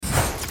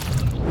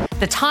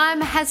The time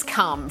has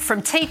come.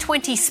 From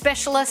T20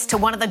 specialist to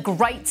one of the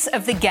greats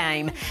of the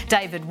game,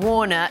 David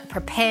Warner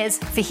prepares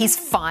for his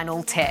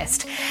final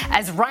test.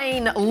 As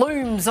rain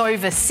looms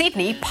over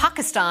Sydney,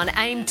 Pakistan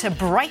aim to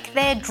break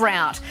their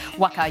drought.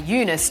 Waqar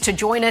Younis to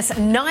join us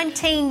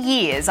 19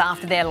 years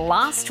after their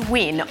last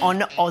win on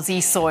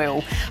Aussie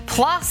soil.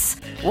 Plus,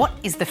 what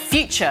is the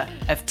future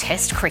of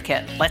Test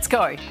cricket? Let's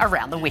go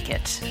around the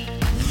wicket.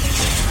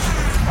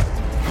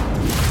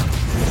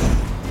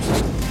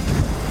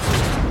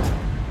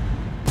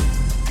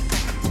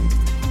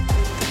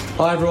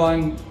 Hi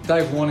everyone,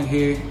 Dave Warner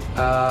here.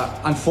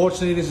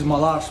 Unfortunately, this is my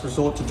last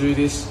resort to do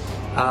this,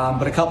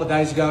 but a couple of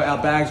days ago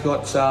our bags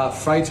got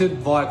freighted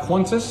via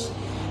Qantas.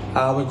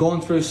 We've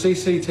gone through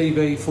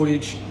CCTV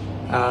footage.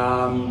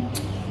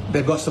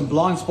 They've got some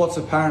blind spots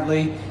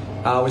apparently.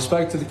 We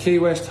spoke to the Key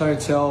West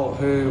Hotel,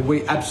 who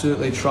we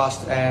absolutely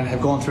trust and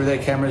have gone through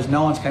their cameras.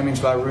 No one's came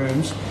into our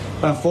rooms,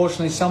 but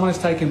unfortunately someone has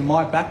taken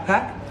my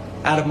backpack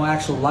out of my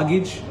actual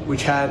luggage,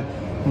 which had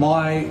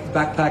my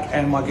backpack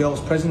and my girl's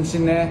presents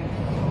in there.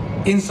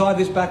 Inside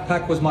this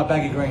backpack was my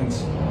baggy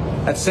greens.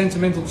 That's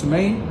sentimental to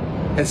me.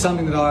 It's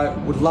something that I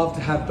would love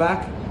to have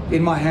back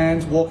in my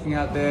hands walking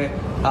out there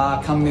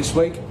come this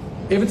week.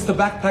 If it's the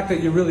backpack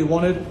that you really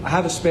wanted, I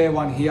have a spare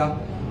one here.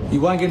 You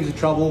won't get into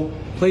trouble.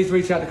 Please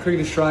reach out to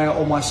Cricket Australia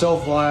or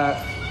myself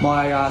via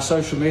my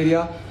social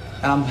media.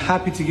 And I'm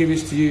happy to give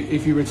this to you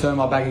if you return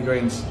my baggy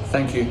greens.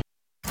 Thank you.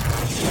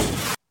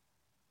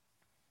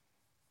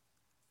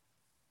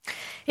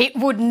 It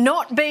would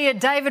not be a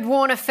David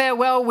Warner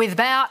farewell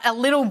without a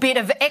little bit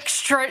of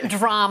extra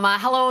drama.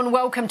 Hello and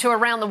welcome to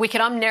Around the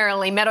Wicket. I'm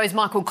Nerily Meadows.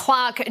 Michael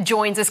Clark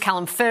joins us.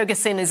 Callum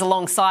Ferguson is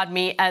alongside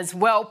me as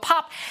well.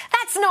 Pup,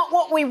 that's not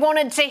what we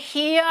wanted to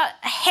hear.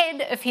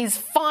 Ahead of his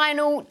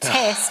final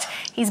test,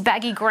 his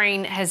baggy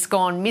green has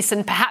gone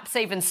missing, perhaps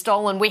even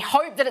stolen. We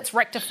hope that it's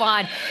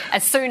rectified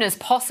as soon as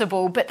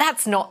possible, but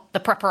that's not the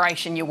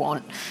preparation you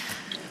want.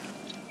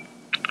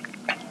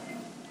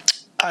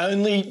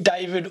 Only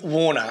David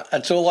Warner.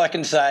 That's all I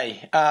can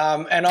say.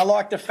 And I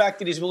like the fact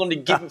that he's willing to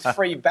give a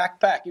free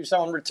backpack if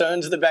someone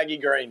returns the baggy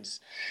greens.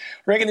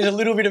 I reckon there's a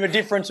little bit of a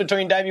difference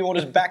between David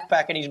Warner's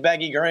backpack and his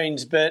baggy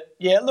greens. But,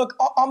 yeah, look,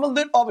 I'm a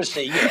little...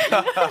 Obviously, you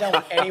don't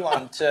want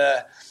anyone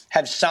to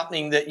have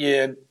something that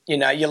you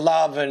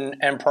love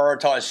and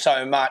prioritise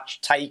so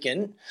much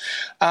taken.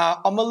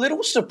 I'm a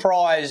little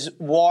surprised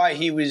why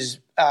he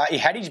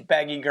had his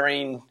baggy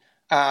green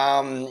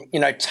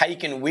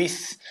taken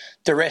with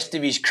the rest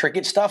of his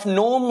cricket stuff.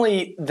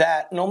 Normally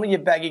your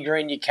baggy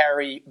green you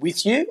carry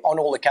with you on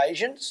all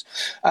occasions.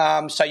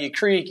 So your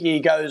cricket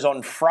gear goes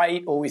on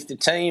freight or with the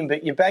team,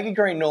 but your baggy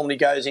green normally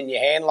goes in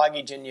your hand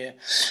luggage and you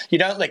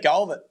don't let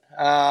go of it.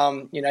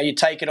 You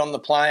take it on the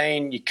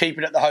plane, you keep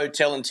it at the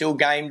hotel until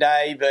game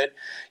day. But,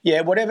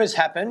 yeah, whatever's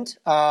happened,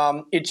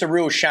 it's a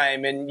real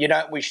shame and you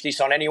don't wish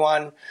this on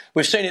anyone.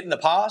 We've seen it in the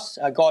past.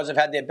 Guys have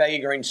had their baggy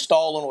green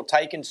stolen or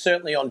taken,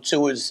 certainly on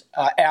tours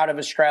out of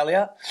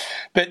Australia.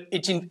 But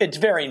it's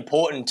very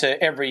important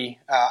to every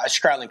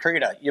Australian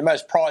cricketer. Your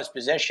most prized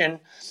possession.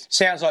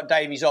 Sounds like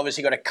Davey's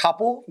obviously got a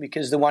couple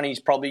because the one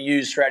he's probably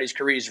used throughout his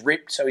career is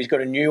ripped, so he's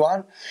got a new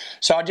one.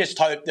 So I just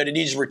hope that it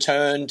is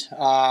returned.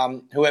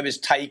 Whoever's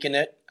taken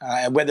it,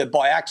 whether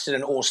by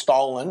accident or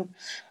stolen,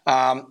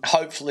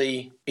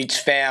 hopefully it's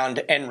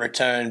found and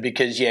returned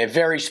because, yeah,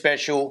 very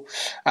special.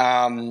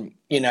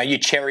 You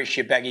cherish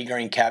your baggy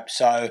green cap.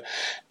 So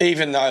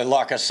even though,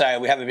 like I say,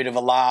 we have a bit of a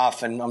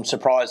laugh and I'm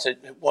surprised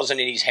that it wasn't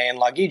in his hand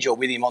luggage or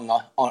with him on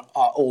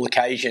all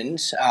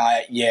occasions,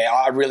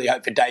 I really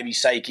hope for Davey's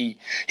sake he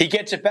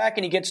gets it back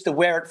and he gets to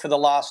wear it for the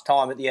last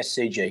time at the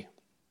SCG.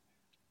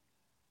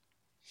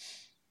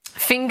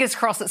 Fingers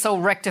crossed it's all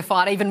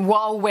rectified. Even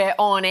while we're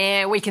on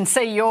air, we can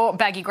see your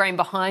baggy green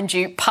behind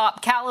you.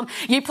 Pup, Callum,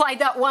 you played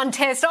that one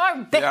test.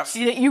 I bet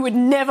you that you would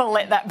never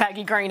let that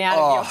baggy green out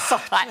of your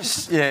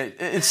sight.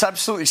 It's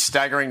absolutely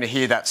staggering to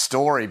hear that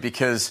story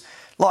because,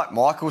 like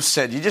Michael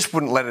said, you just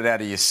wouldn't let it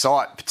out of your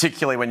sight,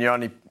 particularly when you're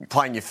only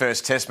playing your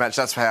first test match.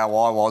 That's how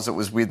I was. It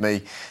was with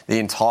me the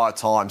entire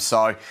time.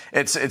 So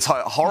it's a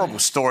horrible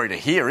story to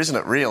hear, isn't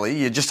it, really?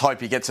 You just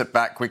hope he gets it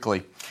back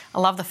quickly. I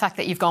love the fact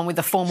that you've gone with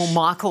the formal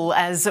Michael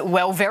as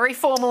well. Very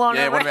formal on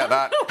what about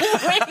that?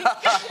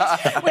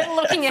 We're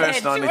looking ahead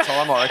First and only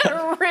time, I reckon.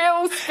 A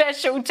real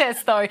special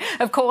test, though.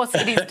 Of course,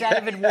 it is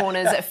David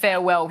Warner's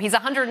farewell. His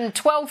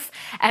 112th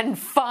and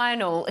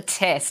final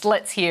test.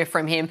 Let's hear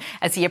from him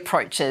as he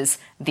approaches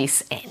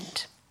this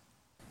end.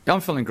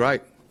 I'm feeling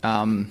great.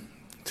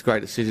 It's a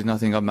great decision I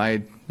think I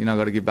made. I've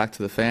got to give back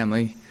to the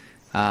family.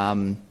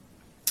 And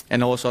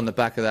also on the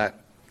back of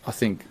that, I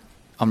think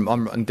I'm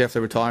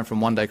definitely retiring from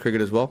one-day cricket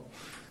as well.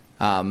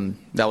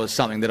 That was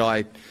something that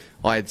I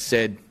had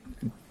said,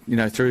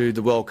 through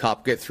the World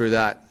Cup, get through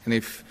that. And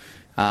if,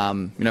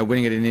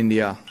 winning it in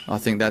India, I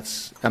think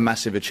that's a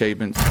massive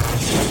achievement.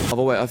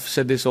 I've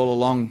said this all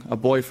along, a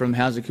boy from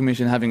Housing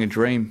Commission having a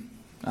dream.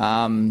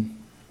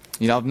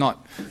 I've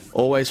not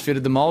always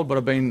fitted the mould, but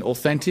I've been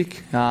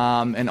authentic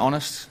and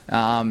honest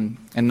and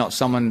not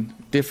someone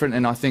different.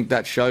 And I think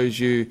that shows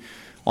you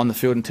on the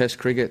field in Test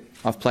cricket.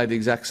 I've played the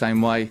exact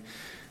same way.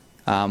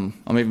 I'm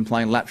even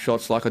playing lap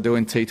shots like I do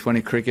in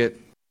T20 cricket.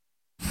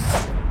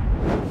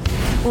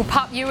 Well,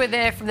 Pup, you were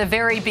there from the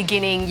very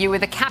beginning. You were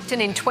the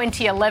captain in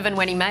 2011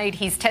 when he made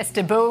his Test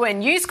debut,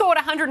 and you scored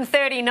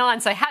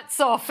 139, so hats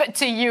off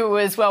to you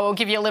as well. We'll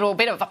give you a little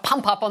bit of a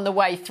pump up on the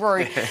way through.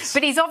 Yes.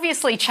 But he's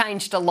obviously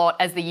changed a lot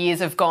as the years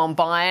have gone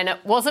by, and it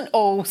wasn't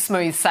all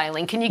smooth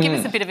sailing. Can you give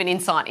us a bit of an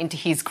insight into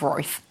his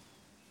growth?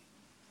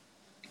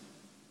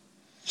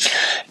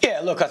 Yeah,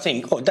 look, I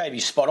think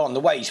Davey's spot on. The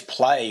way he's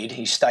played,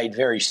 he's stayed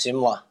very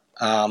similar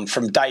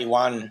from day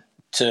one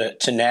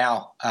to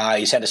now.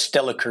 He's had a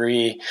stellar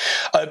career,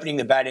 opening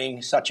the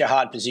batting, such a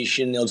hard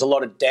position. There was a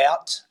lot of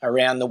doubt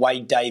around the way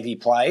Davey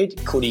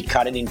played. Could he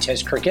cut it in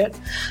Test cricket?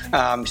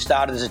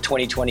 Started as a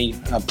 2020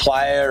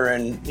 player,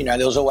 and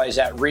there was always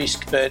that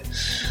risk. But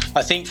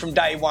I think from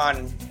day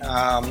one,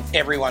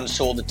 everyone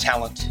saw the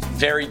talent.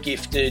 Very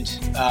gifted,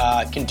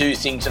 can do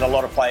things that a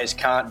lot of players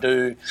can't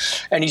do,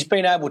 and he's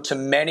been able to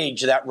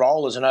manage that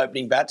role as an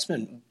opening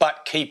batsman,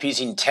 but keep his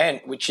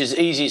intent, which is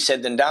easier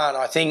said than done.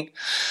 I think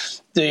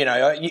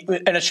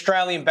an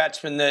Australian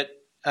batsman that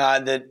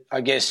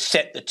I guess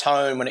set the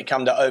tone when it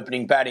came to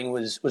opening batting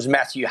was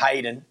Matthew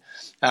Hayden.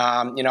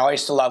 I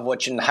used to love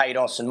watching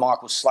Haydos and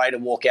Michael Slater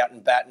walk out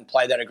and bat and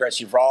play that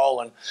aggressive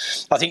role, and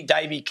I think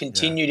Davey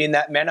continued in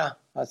that manner.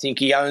 I think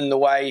he owned the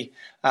way.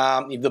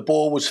 If the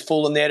ball was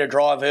full and there to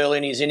drive early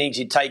in his innings,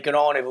 he'd take it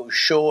on. If it was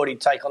short,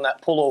 he'd take on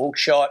that pull or hook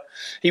shot.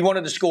 He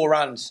wanted to score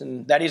runs,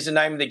 and that is the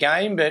name of the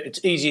game, but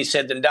it's easier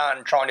said than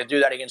done trying to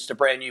do that against a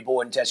brand new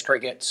boy in Test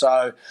cricket.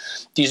 So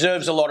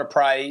deserves a lot of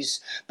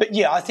praise. But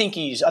yeah, I think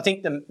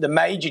the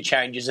major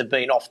changes have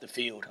been off the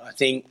field. I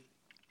think,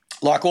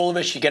 like all of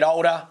us, you get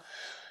older,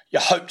 you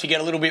hope to get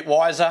a little bit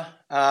wiser.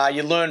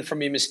 You learn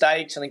from your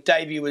mistakes. I think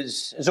Davey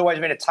has always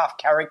been a tough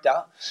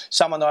character,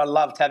 someone that I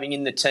loved having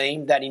in the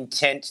team, that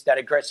intent, that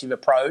aggressive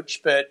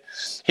approach. But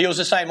he was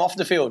the same off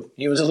the field.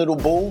 He was a little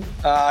bull,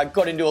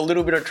 got into a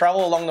little bit of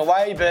trouble along the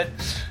way, but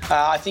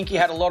I think he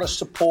had a lot of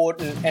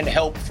support and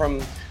help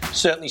from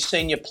certainly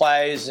senior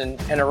players and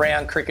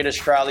around Cricket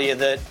Australia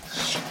that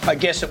I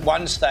guess at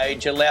one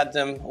stage allowed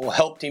them or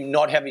helped him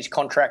not have his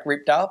contract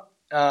ripped up.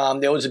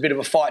 There was a bit of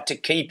a fight to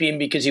keep him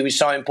because he was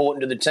so important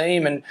to the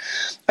team. And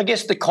I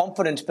guess the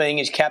confidence being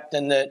his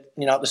captain that,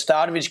 at the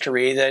start of his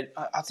career that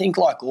I think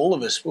like all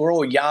of us, we're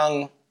all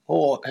young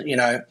or,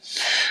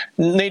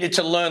 needed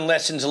to learn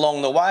lessons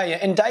along the way.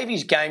 And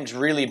Davey's game's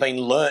really been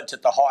learnt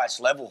at the highest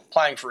level,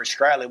 playing for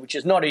Australia, which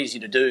is not easy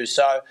to do.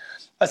 So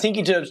I think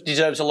he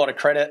deserves a lot of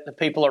credit. The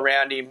people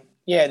around him,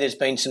 yeah, there's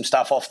been some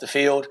stuff off the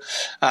field,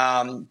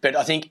 but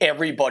I think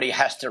everybody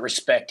has to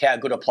respect how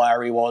good a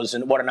player he was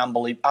and what an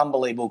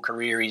unbelievable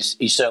career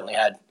he certainly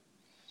had.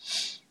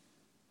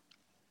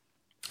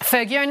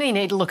 Ferg, you only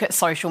need to look at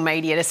social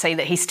media to see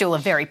that he's still a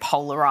very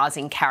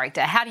polarising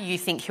character. How do you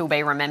think he'll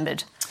be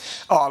remembered?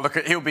 Oh, look,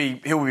 he'll be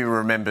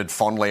remembered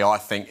fondly, I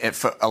think,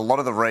 for a lot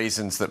of the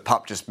reasons that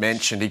Pup just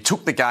mentioned. He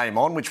took the game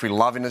on, which we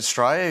love in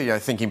Australia,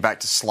 thinking back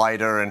to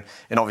Slater and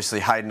obviously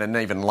Hayden and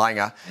even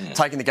Langer,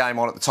 taking the game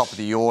on at the top of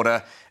the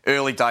order,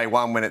 early day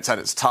one when it's at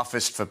its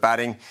toughest for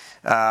batting.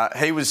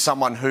 He was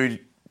someone who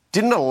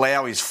didn't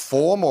allow his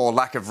form or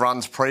lack of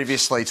runs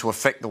previously to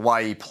affect the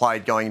way he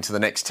played going into the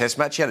next Test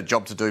match. He had a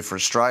job to do for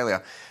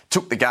Australia,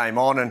 took the game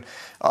on, and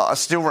I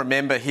still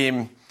remember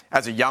him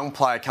as a young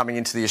player coming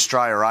into the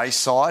Australia A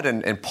side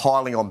and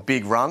piling on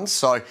big runs.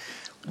 So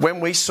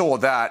when we saw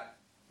that,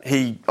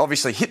 he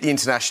obviously hit the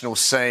international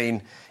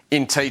scene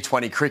in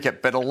T20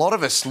 cricket, but a lot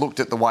of us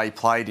looked at the way he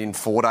played in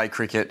four-day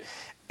cricket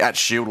at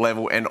Shield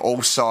level and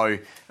also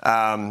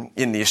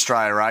in the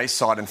Australia A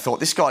side and thought,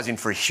 this guy's in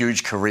for a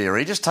huge career.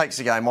 He just takes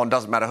the game on,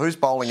 doesn't matter who's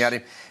bowling at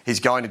him, he's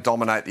going to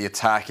dominate the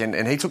attack.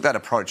 And he took that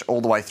approach all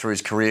the way through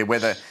his career,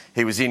 whether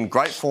he was in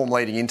great form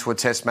leading into a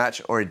Test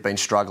match or he'd been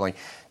struggling.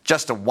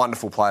 Just a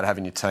wonderful player to have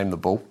in your team, the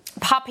Bull.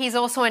 Pup, he's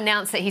also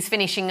announced that he's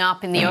finishing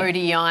up in the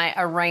ODI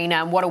arena,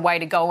 and what a way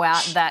to go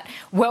out that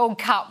World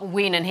Cup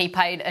win, and he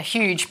played a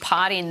huge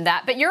part in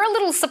that. But you're a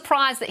little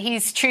surprised that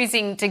he's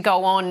choosing to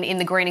go on in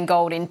the green and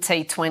gold in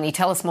T20.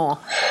 Tell us more.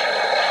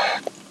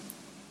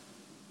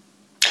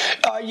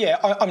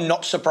 I'm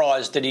not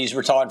surprised that he's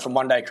retired from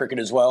one-day cricket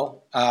as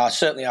well.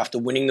 Certainly after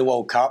winning the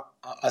World Cup,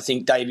 I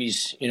think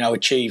Davey's,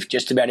 achieved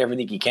just about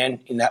everything he can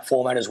in that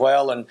format as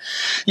well. And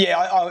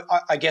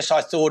I guess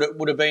I thought it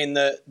would have been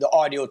the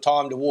ideal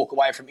time to walk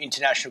away from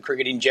international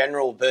cricket in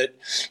general, but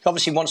he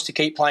obviously wants to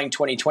keep playing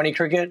 2020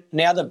 cricket.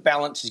 Now the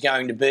balance is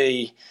going to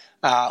be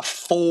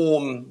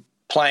form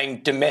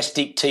playing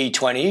domestic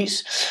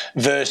T20s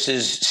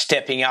versus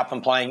stepping up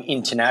and playing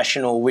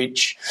international,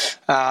 which,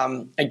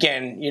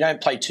 again, you don't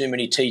play too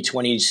many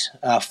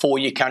T20s for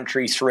your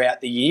country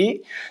throughout the year.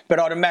 But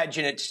I'd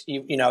imagine it's,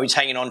 he's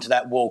hanging on to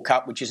that World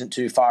Cup, which isn't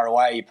too far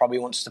away. He probably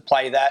wants to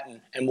play that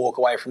and walk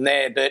away from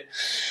there. But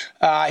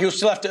he'll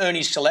still have to earn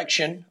his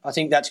selection. I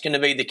think that's going to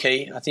be the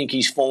key. I think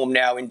his form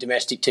now in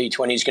domestic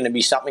T20 is going to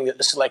be something that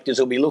the selectors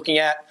will be looking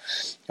at.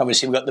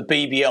 Obviously, we've got the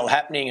BBL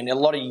happening and a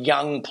lot of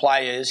young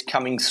players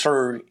coming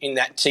through in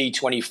that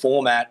T20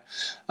 format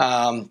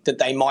that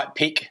they might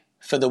pick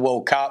for the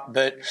World Cup.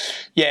 But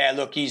yeah,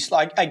 look, he's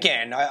like,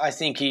 again, I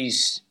think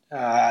he's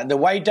the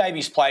way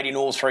Davey's played in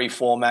all three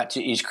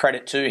formats is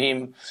credit to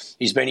him.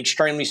 He's been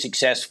extremely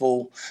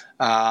successful.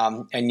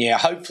 And yeah,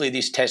 hopefully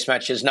this test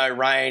match has no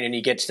rain and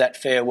he gets that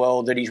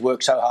farewell that he's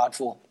worked so hard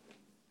for.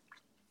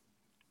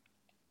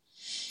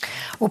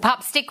 Well,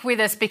 Pup, stick with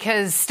us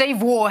because Steve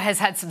Waugh has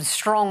had some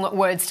strong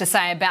words to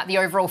say about the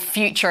overall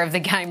future of the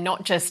game,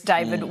 not just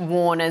David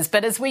Warner's.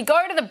 But as we go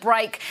to the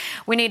break,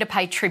 we need to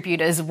pay tribute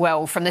as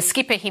well from the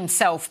skipper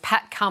himself,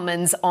 Pat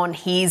Cummins, on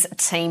his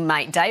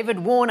teammate. David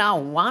Warner,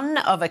 one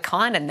of a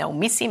kind, and they'll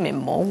miss him in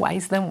more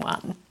ways than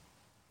one.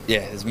 Yeah,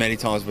 as many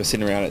times we're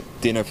sitting around at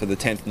dinner for the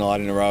 10th night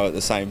in a row at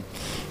the same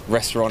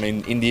restaurant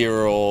in India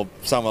or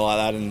somewhere like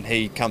that, and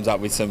he comes up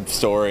with some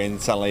story and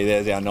suddenly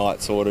there's our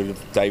night sorted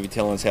of Davey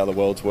telling us how the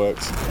world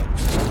works.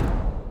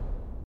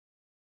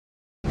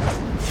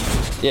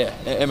 Yeah,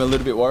 I'm a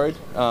little bit worried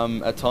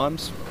at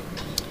times,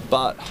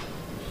 but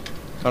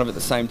kind of at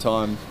the same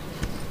time,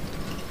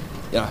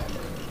 you know,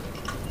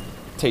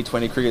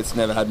 T20 cricket's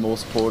never had more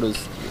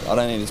supporters. I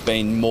don't think there's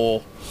been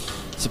more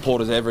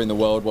supporters ever in the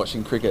world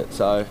watching cricket,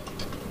 so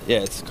yeah,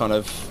 it's kind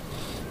of,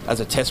 as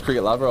a test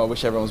cricket lover, I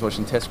wish everyone was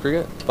watching test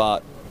cricket,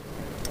 but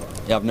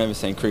yeah, I've never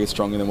seen cricket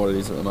stronger than what it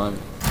is at the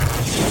moment.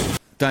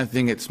 Don't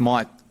think it's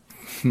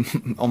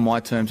on my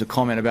terms, a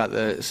comment about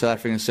the South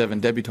African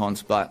 7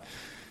 debutants, but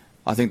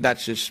I think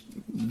that's just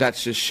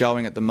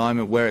showing at the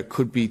moment where it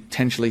could be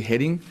potentially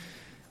heading.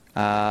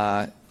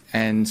 And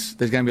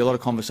there's going to be a lot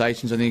of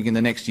conversations, I think, in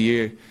the next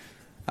year,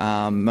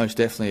 most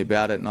definitely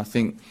about it. And I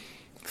think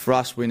for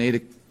us, we need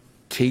to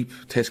keep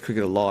Test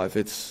cricket alive.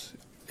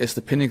 It's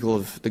the pinnacle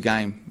of the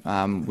game.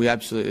 We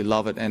absolutely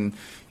love it, and you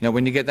know,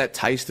 when you get that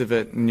taste of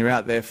it and you're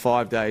out there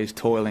 5 days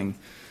toiling.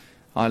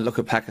 I look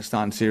at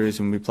Pakistan series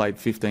and we played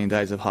 15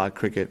 days of hard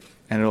cricket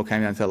and it all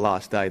came down to the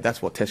last day.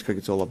 That's what Test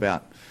cricket's all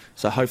about.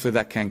 So hopefully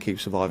that can keep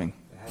surviving.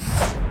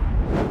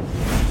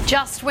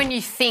 Just when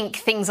you think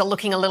things are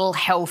looking a little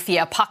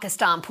healthier,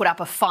 Pakistan put up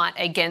a fight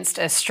against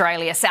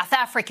Australia. South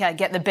Africa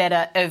get the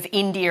better of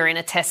India in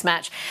a test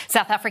match.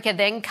 South Africa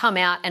then come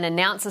out and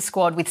announce a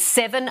squad with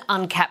 7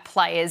 uncapped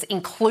players,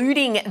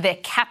 including their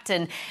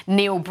captain,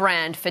 Neil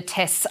Brand, for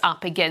tests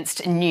up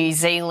against New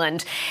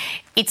Zealand.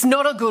 It's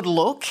not a good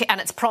look, and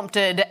it's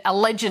prompted a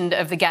legend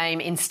of the game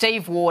in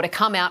Steve Waugh to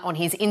come out on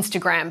his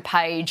Instagram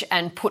page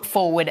and put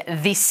forward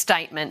this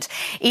statement.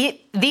 Is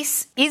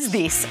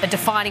this a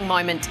defining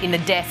moment in the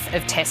death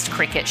of Test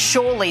cricket?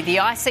 Surely the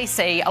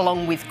ICC,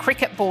 along with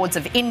cricket boards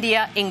of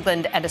India,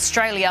 England and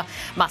Australia,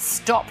 must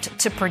stop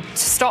to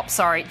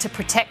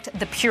protect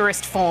the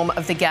purest form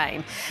of the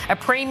game. A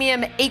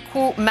premium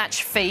equal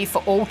match fee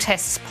for all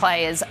Test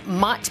players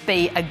might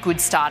be a good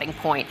starting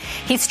point.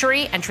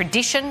 History and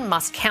tradition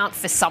must count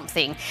for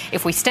something.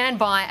 If we stand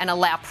by and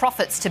allow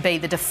profits to be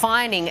the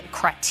defining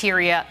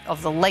criteria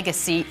of the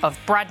legacy of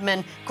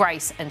Bradman,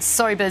 Grace and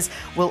Sobers,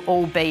 will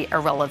all be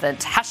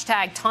irrelevant.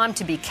 Hashtag time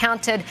to be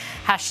counted.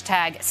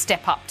 Hashtag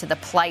step up to the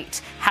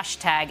plate.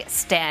 Hashtag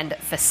stand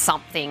for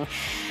something.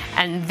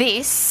 And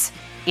this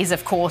is,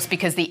 of course,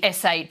 because the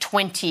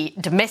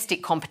SA20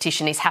 domestic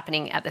competition is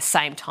happening at the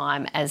same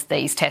time as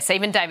these tests.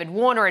 Even David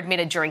Warner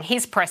admitted during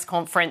his press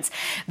conference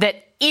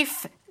that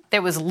if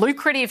there was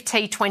lucrative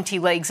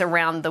T20 leagues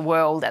around the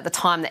world at the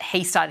time that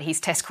he started his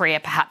test career,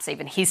 perhaps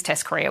even his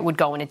test career would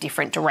go in a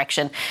different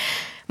direction.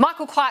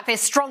 Michael Clarke,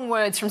 there's strong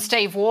words from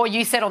Steve Waugh.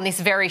 You said on this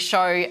very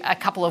show a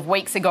couple of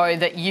weeks ago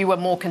that you were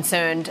more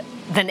concerned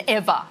than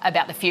ever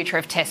about the future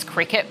of Test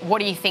cricket.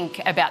 What do you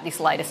think about this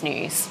latest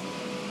news?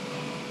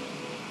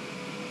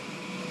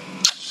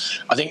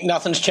 I think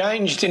nothing's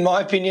changed, in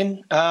my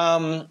opinion.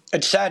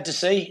 It's sad to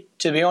see,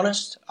 to be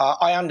honest.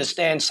 I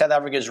understand South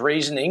Africa's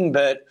reasoning,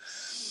 but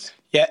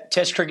yeah,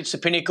 Test cricket's the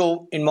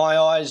pinnacle in my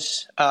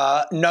eyes.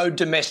 No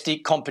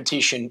domestic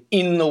competition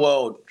in the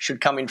world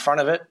should come in front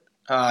of it,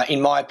 in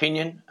my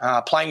opinion.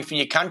 Playing for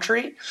your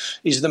country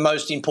is the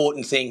most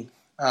important thing.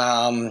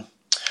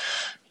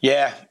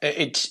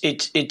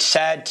 It's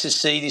sad to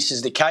see this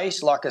is the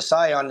case. Like I say,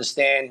 I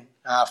understand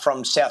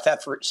from South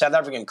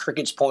African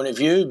cricket's point of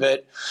view,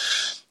 but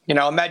you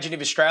know, imagine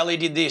if Australia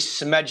did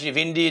this. Imagine if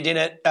India did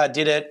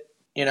it.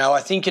 You know,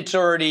 I think it's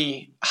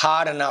already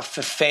hard enough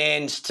for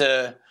fans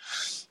to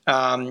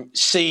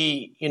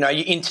see, you know,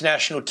 your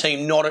international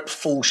team not at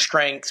full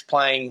strength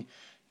playing,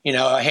 you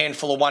know, a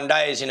handful of one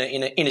days in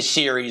a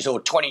series or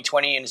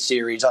 2020 in a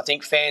series. I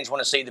think fans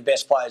want to see the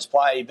best players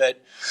play,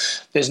 but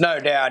there's no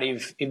doubt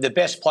if the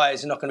best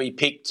players are not going to be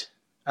picked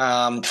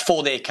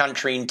for their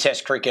country in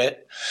Test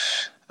cricket,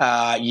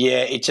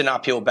 it's an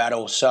uphill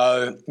battle.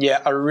 So,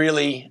 yeah, a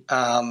really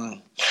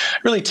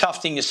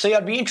tough thing to see.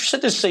 I'd be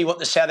interested to see what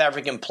the South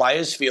African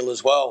players feel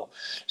as well.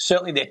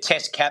 Certainly their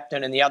Test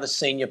captain and the other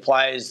senior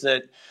players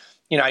that,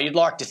 you know, you'd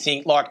like to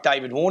think, like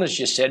David Warner's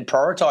just said,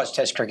 prioritise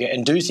Test cricket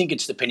and do think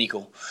it's the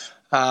pinnacle.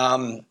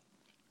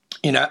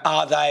 You know,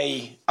 are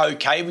they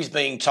okay with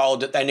being told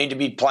that they need to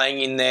be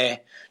playing in their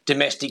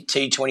domestic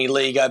T20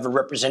 league over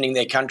representing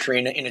their country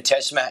in a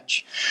Test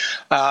match?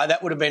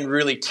 That would have been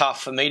really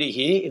tough for me to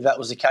hear if that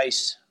was the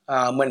case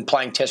when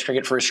playing Test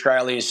cricket for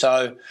Australia.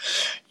 So,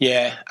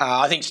 yeah,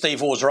 I think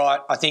Steve Waugh's right.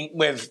 I think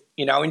we've,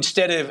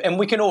 instead of, and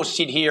we can all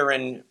sit here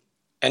and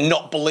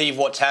not believe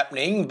what's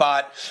happening,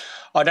 but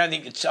I don't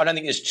think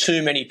there's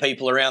too many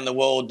people around the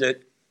world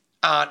that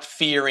aren't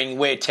fearing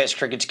where Test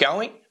cricket's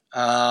going.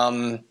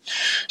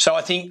 So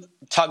I think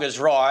Tugger's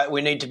right.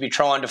 We need to be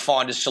trying to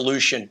find a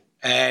solution.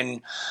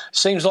 And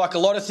seems like a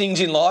lot of things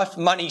in life,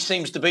 money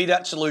seems to be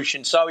that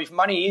solution. So if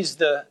money is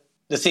the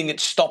thing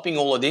that's stopping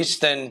all of this,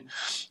 then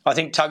I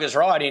think Tugger's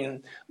right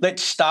in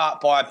let's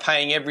start by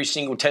paying every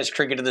single Test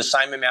cricketer the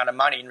same amount of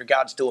money in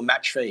regards to a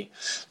match fee.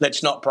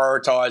 Let's not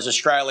prioritise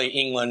Australia,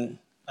 England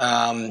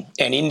and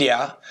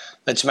India.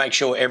 Let's make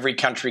sure every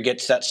country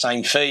gets that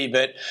same fee.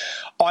 But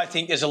I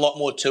think there's a lot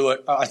more to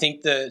it. I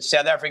think the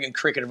South African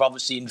cricket have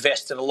obviously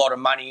invested a lot of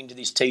money into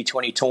this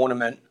T20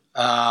 tournament.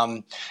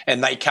 And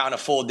they can't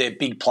afford their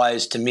big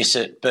players to miss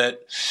it.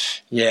 But,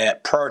 yeah,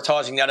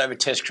 prioritising that over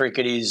Test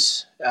cricket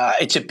is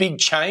it's a big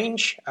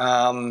change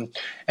and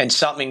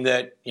something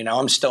that,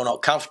 I'm still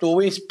not comfortable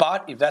with.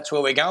 But if that's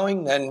where we're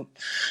going, then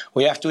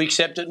we have to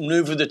accept it and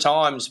move with the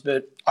times.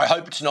 But I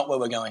hope it's not where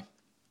we're going.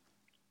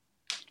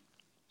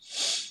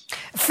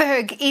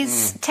 Ferg,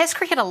 is Test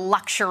cricket a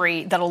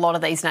luxury that a lot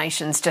of these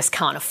nations just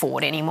can't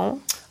afford anymore?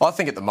 I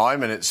think at the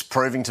moment it's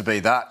proving to be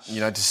that.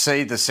 To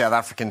see the South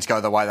Africans go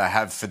the way they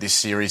have for this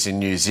series in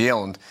New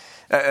Zealand,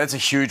 it's a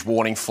huge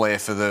warning flare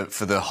for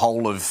the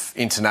whole of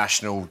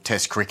international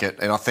Test cricket,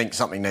 and I think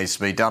something needs to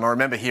be done. I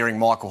remember hearing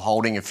Michael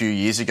Holding a few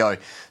years ago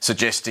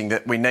suggesting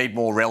that we need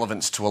more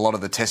relevance to a lot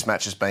of the Test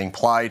matches being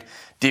played.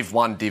 Div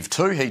 1, Div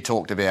 2 he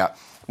talked about.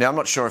 Now, I'm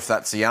not sure if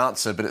that's the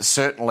answer, but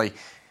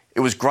it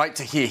was great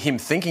to hear him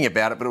thinking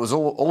about it, but it was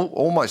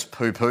almost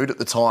poo-pooed at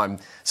the time,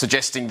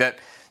 suggesting that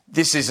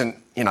this isn't,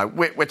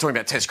 we're talking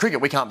about Test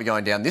cricket, we can't be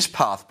going down this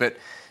path. But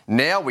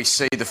now we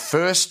see the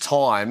first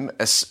time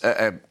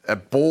a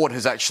board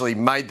has actually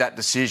made that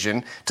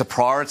decision to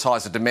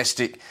prioritise a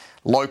domestic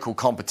local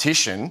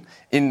competition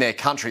in their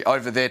country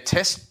over their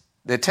test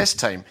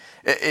team.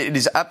 It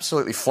is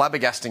absolutely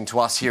flabbergasting to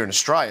us here in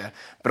Australia,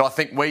 but I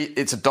think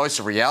it's a dose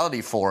of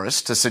reality for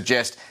us to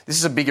suggest this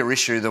is a bigger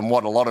issue than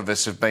what a lot of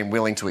us have been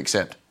willing to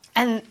accept.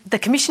 And the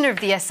commissioner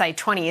of the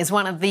SA20 is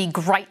one of the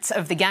greats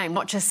of the game,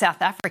 not just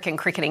South African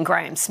cricketing,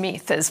 Graham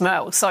Smith as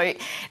well. So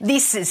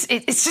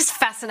it's just a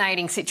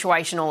fascinating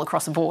situation all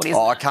across the board, isn't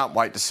it? I can't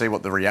wait to see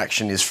what the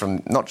reaction is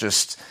from not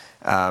just,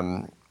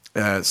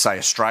 say,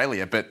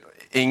 Australia, but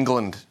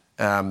England.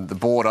 The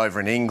board over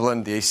in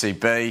England, the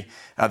ECB,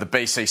 the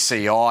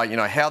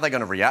BCCI, how are they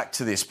going to react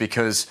to this?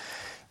 Because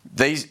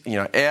these,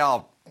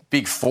 our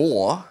big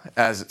four,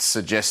 as it's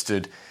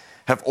suggested,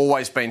 have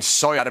always been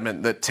so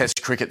adamant that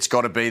Test cricket's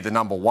got to be the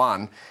number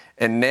one.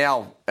 And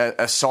now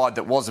a side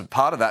that was a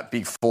part of that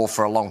big four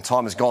for a long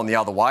time has gone the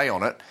other way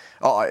on it.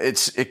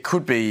 It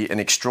could be an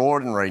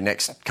extraordinary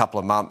next couple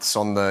of months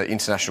on the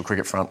international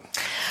cricket front.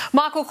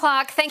 Michael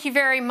Clarke, thank you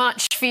very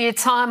much for your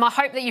time. I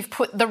hope that you've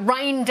put the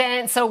rain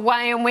dance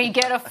away and we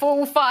get a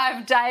full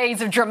 5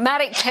 days of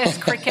dramatic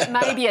Test cricket,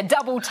 maybe a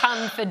double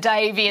ton for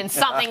Davey and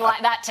something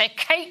like that to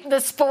keep the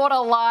sport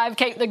alive,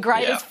 keep the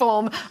greatest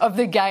form of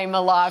the game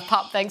alive.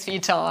 Pup, thanks for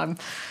your time.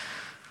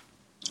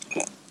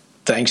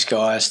 Thanks,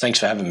 guys. Thanks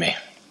for having me.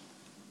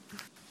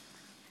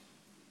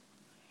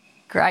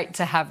 Great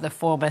to have the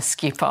former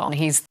skipper on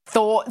his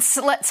thoughts.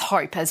 Let's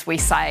hope, as we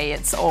say,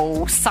 it's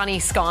all sunny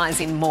skies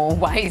in more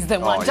ways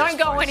than one. Don't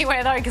go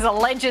anywhere, though, because the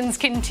legends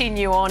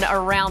continue on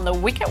around the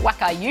wicket.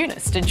 Waqar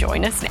Younis to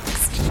join us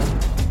next.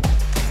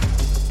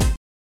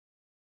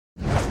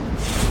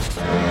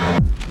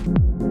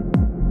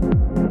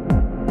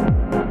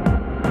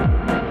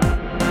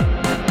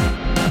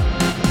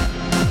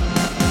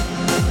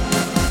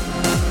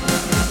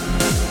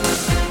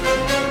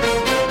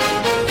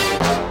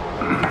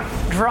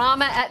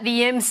 Drama at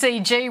the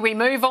MCG. We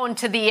move on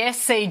to the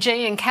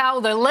SCG. And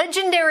Cal, the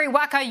legendary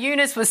Waqar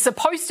Younis was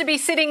supposed to be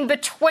sitting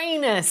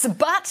between us,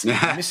 but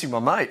I'm missing my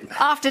mate.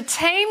 After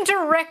team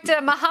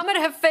director Mohamed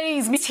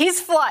Hafiz missed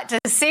his flight to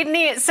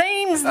Sydney, it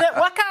seems that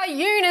Waqar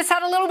Younis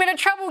had a little bit of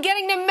trouble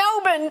getting to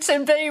Melbourne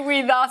to be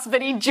with us,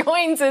 but he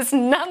joins us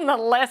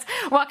nonetheless.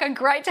 Waqar,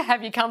 great to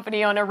have your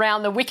company on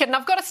Around the Wicket. And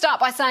I've got to start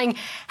by saying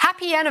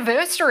happy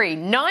anniversary.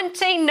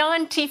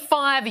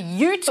 1995,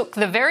 you took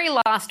the very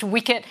last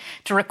wicket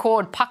to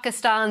record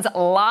Pakistan's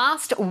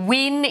last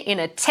win in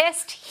a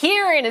test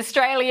here in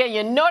Australia.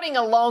 You're nodding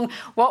along.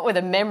 What were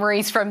the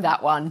memories from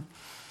that one?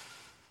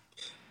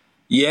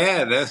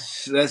 Yeah,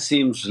 that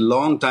seems a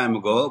long time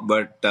ago,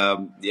 but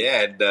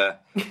at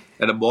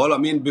a ball. I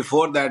mean,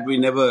 before that, we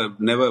never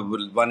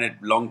won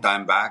it long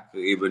time back.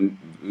 Even,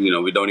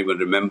 we don't even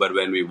remember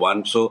when we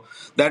won. So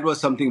that was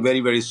something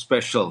very, very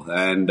special.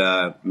 And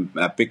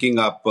picking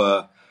up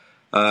a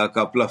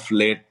couple of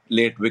late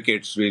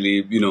wickets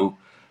really,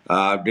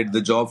 did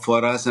the job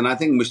for us. And I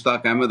think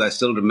Mushtaq Ahmed, I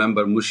still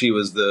remember, Mushi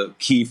was the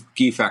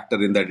key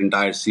factor in that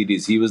entire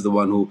series. He was the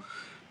one who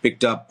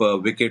picked up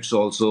wickets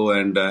also,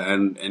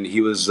 and he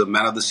was the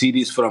man of the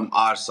series from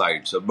our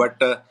side. So,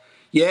 but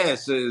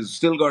Yes,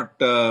 still got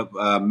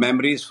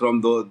memories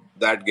from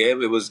that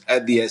game. It was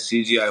at the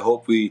SCG. I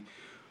hope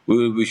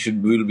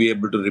we'll be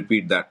able to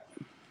repeat that.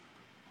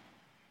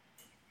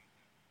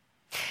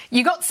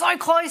 You got so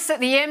close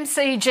at the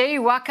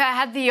MCG, Waka,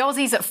 had the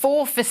Aussies at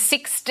 4 for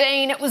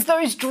 16. It was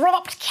those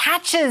dropped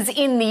catches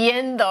in the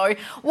end, though.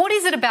 What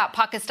is it about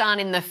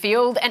Pakistan in the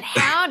field, and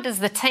how does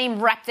the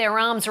team wrap their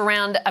arms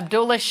around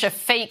Abdullah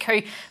Shafiq,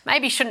 who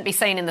maybe shouldn't be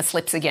seen in the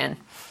slips again?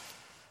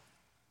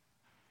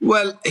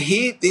 Well,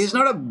 he's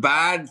not a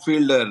bad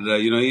fielder.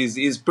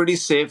 He's pretty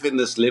safe in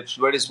the slips,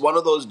 but it's one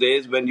of those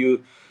days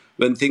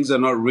when things are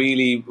not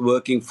really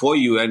working for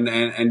you,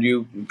 and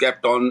you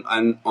kept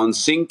on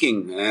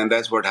sinking, and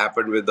that's what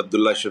happened with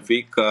Abdullah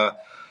Shafiq.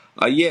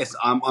 Yes,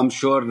 I'm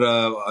sure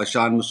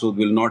Shan Masood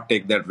will not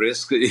take that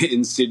risk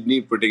in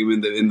Sydney, putting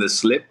him in the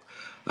slip.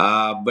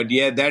 But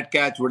yeah, that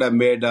catch would have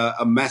made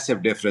a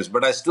massive difference.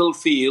 But I still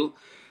feel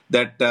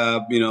that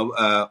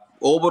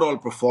overall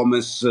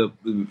performance,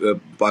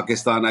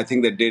 Pakistan, I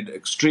think they did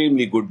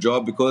extremely good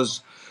job,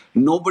 because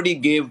nobody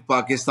gave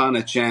Pakistan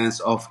a chance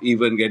of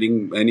even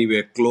getting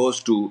anywhere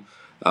close to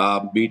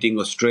beating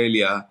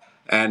Australia.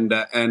 And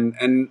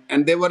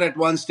they were at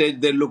one stage,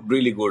 they looked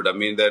really good. I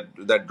mean,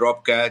 that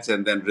drop catch,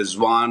 and then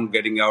Rizwan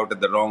getting out at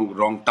the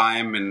wrong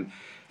time,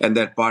 and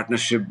that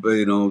partnership,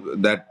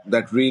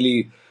 that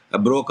really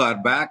broke our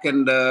back.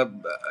 And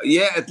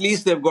at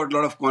least they've got a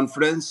lot of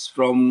confidence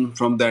from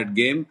that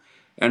game.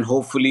 And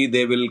hopefully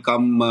they will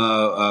come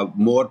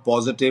more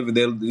positive.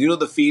 They'll,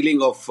 the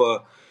feeling of,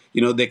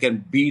 they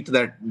can beat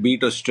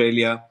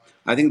Australia.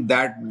 I think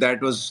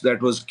that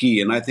was key,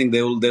 and I think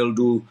they'll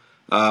do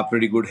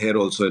pretty good here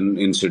also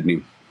in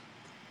Sydney.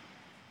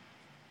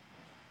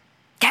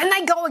 Can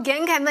they go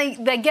again? Can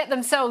they get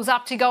themselves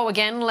up to go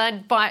again,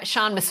 led by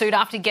Shan Masood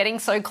after getting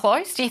so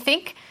close, do you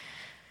think?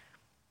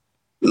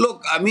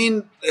 Look, I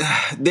mean,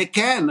 they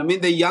can. I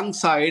mean, they're young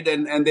side,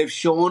 and they've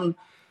shown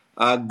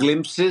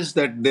glimpses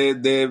that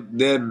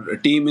they're a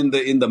team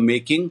in the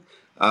making,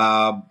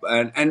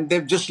 and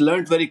they've just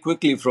learned very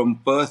quickly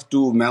from Perth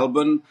to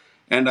Melbourne,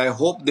 and I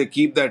hope they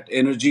keep that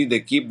energy, they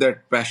keep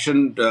that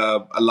passion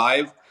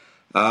alive.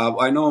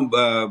 I know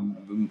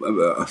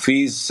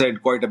Hafiz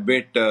said quite a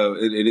bit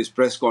in his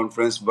press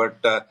conference,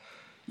 but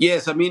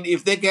yes, I mean,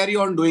 if they carry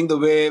on doing the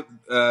way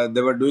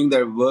they were doing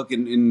their work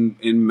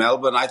in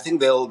Melbourne, I think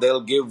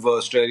they'll give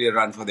Australia a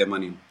run for their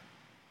money.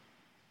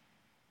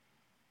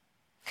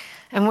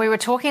 And we were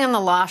talking on the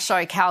last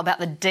show, Cal, about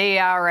the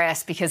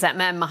DRS, because that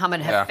man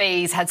Mohamed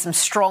Hafiz had some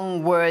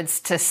strong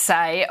words to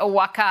say.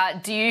 Waka,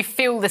 do you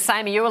feel the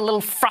same? Are you a little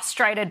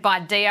frustrated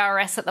by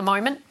DRS at the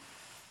moment?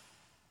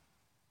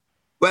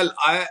 Well,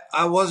 I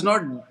was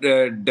not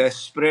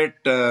desperate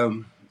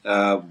with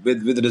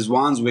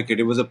Rizwan's wicket.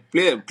 It was a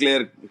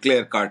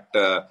clear cut.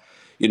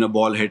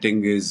 Ball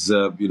hitting is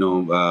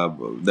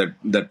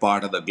that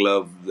part of the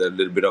glove, a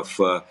little bit of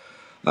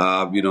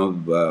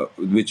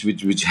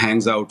which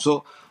hangs out.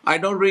 So I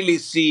don't really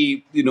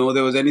see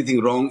there was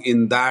anything wrong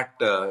in that.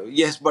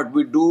 Yes, but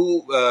we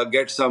do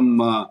get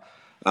some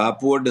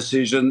poor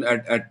decision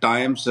at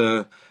times,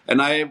 and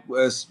I.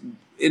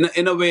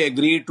 In a way,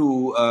 agreed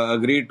to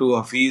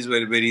Hafiz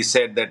where he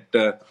said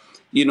that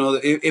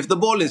if the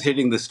ball is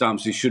hitting the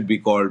stumps, it should be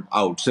called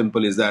out.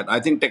 Simple as that.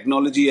 I think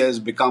technology has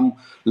become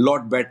a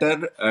lot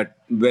better.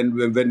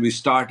 When we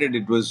started,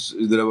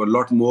 there were a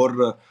lot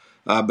more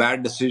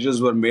bad decisions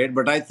were made,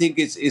 but I think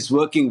it's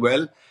working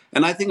well.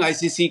 And I think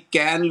ICC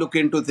can look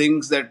into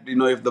things that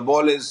if the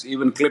ball is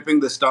even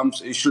clipping the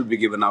stumps, it should be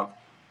given out.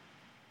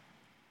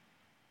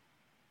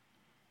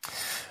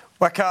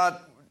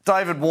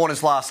 David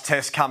Warner's last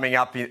test coming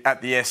up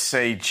at the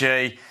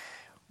SCG.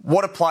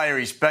 What a player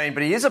he's been,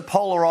 but he is a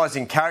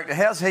polarising character.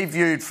 How's he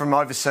viewed from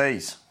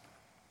overseas?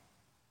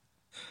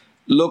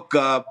 Look,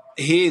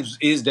 he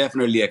is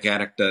definitely a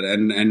character,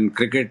 and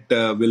cricket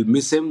will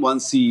miss him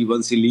once he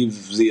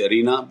leaves the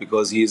arena,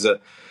 because he's a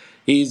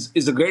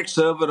great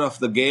server of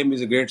the game.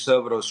 He's a great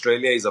server of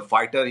Australia. He's a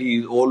fighter.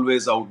 He's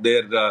always out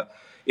there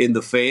in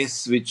the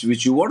face, which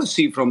you want to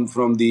see from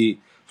the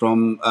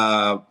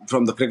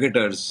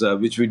cricketers,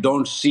 which we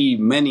don't see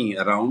many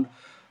around.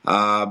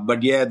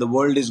 But yeah, the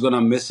world is going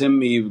to miss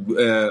him. He's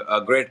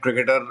a great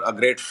cricketer, a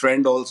great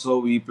friend also.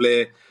 We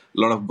play a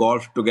lot of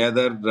golf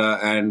together,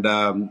 and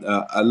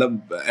I love.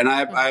 And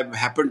I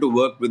happen to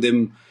work with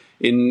him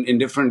in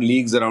different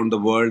leagues around the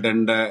world,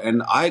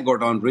 and I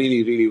got on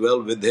really, really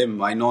well with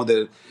him. I know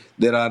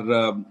there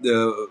are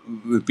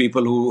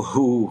people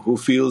who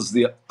feels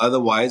the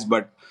otherwise,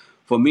 but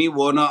for me,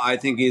 Warner, I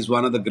think he's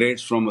one of the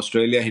greats from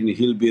Australia, and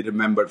he'll be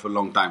remembered for a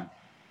long time.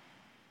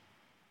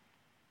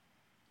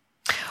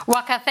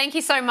 Waka, thank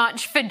you so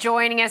much for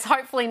joining us.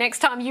 Hopefully next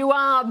time you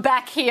are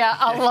back here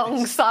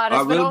alongside us.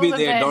 I will be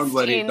there. Don't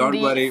worry.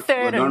 Don't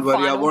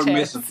worry. I won't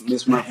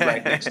miss my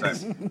flight next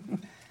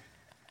time.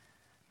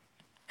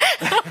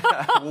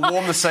 We'll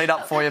warm the seat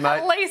up for you,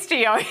 mate. At least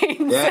he owns.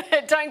 Yeah.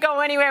 Don't go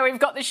anywhere. We've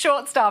got the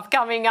short stuff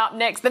coming up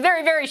next. The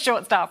very, very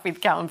short stuff with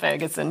Callum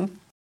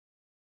Ferguson.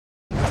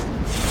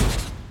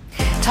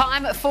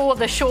 Time for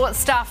the short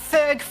stuff.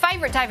 Ferg,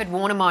 favourite David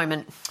Warner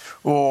moment?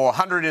 Oh,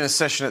 100 in a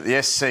session at the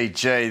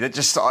SCG. That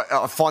just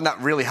I find that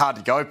really hard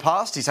to go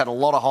past. He's had a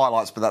lot of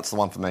highlights, but that's the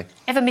one for me.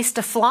 Ever missed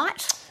a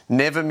flight?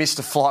 Never missed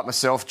a flight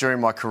myself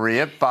during my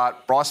career,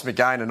 but Bryce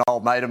McGain, an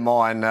old mate of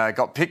mine,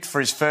 got picked for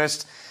his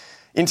first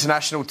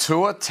international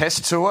tour,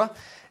 test tour,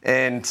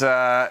 and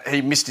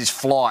he missed his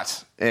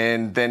flight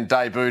and then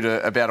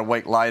debuted about a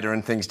week later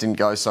and things didn't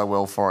go so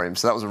well for him.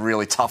 So that was a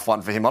really tough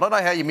one for him. I don't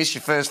know how you miss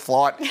your first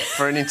flight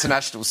for an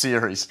international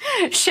series.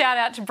 Shout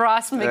out to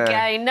Bryce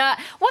McGain.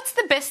 What's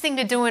the best thing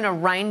to do in a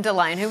rain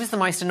delay and who was the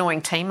most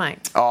annoying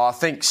teammate? Oh, I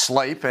think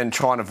sleep and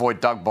try and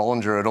avoid Doug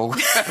Bollinger at all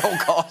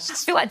costs. I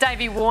feel like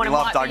Davey Warner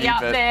might be up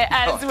there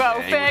as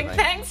well. Ferg,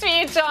 thanks for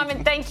your time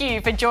and thank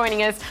you for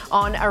joining us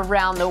on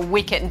Around the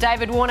Wicket. And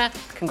David Warner,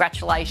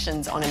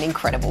 congratulations on an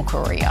incredible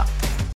career.